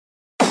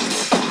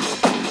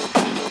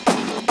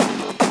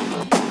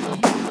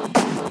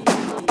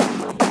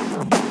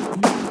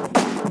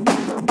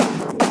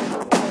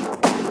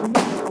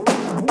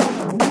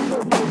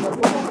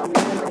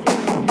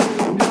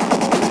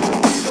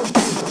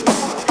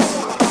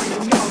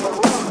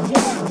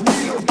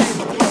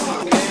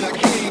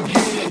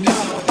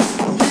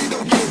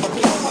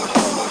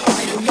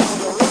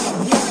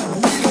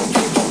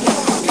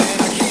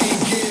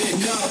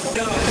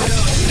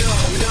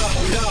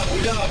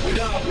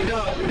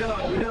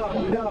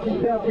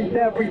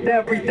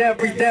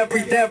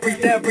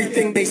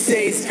Everything they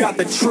say's got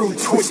the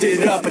truth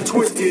twisted up and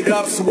twisted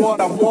up's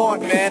what I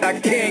want, man. I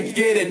can't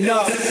get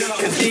enough.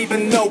 Cause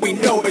even though we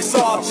know it's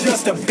all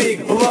just a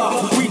big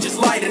bluff, we just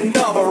light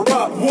another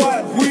up.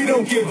 What? We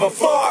don't give a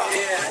fuck.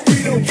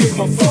 We don't give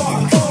a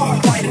fuck.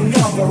 Light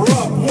another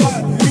up.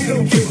 What? We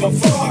don't give a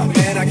fuck,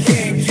 man. I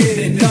can't get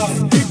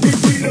enough.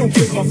 We don't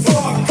give a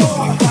fuck.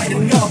 Light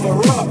another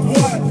up.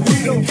 What?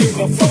 We don't give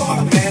a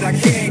fuck, man. I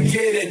can't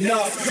get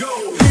enough.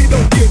 We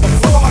don't give a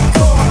fuck.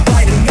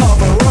 Light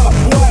another up.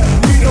 What?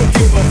 We don't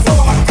give a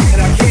fuck,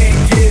 and I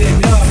can't get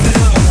enough.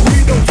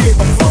 We don't give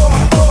a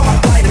fuck.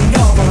 Light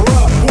another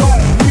up. What?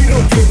 We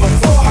don't give a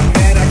fuck,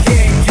 man. I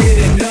can't get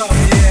enough.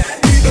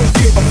 We don't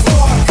give a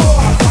fuck.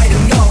 Light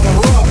another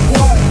up.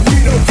 What? We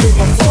don't give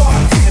a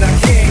fuck, and I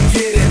can't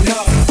get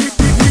enough.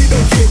 We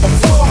don't give a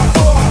fuck.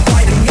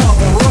 Light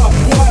another up.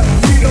 What?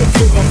 We don't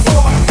give a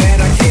fuck, man.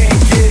 I can't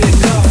get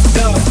enough.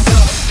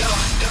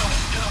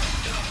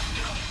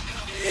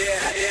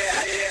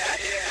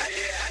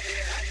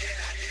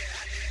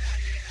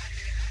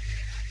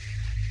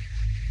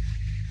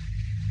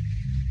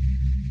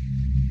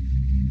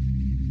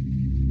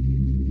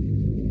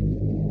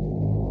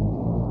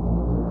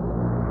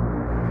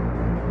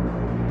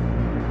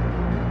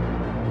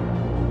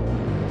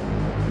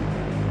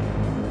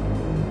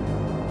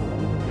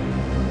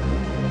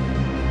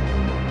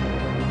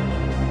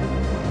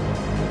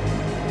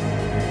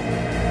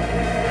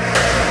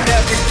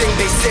 Everything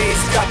they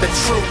say's got the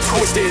truth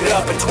twisted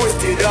up and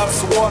twisted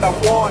up's what I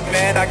want,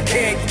 man. I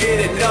can't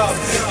get enough.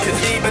 Cause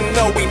even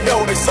though we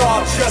know it's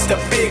all just a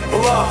big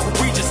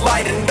bluff, we just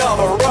light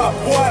another up.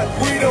 What?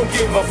 We don't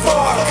give a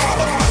fuck.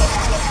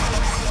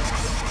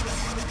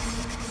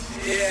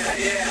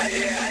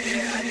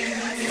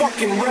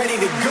 Fucking ready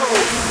to go.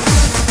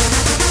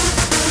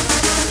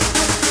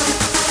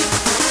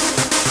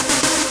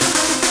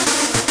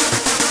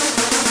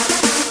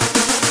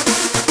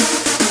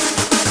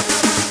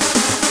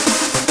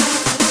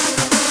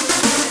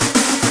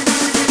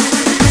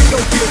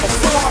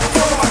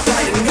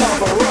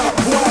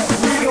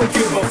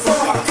 Give a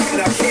fuck,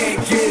 and I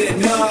can't get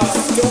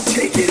enough. Don't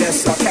take it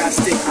as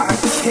sarcastic,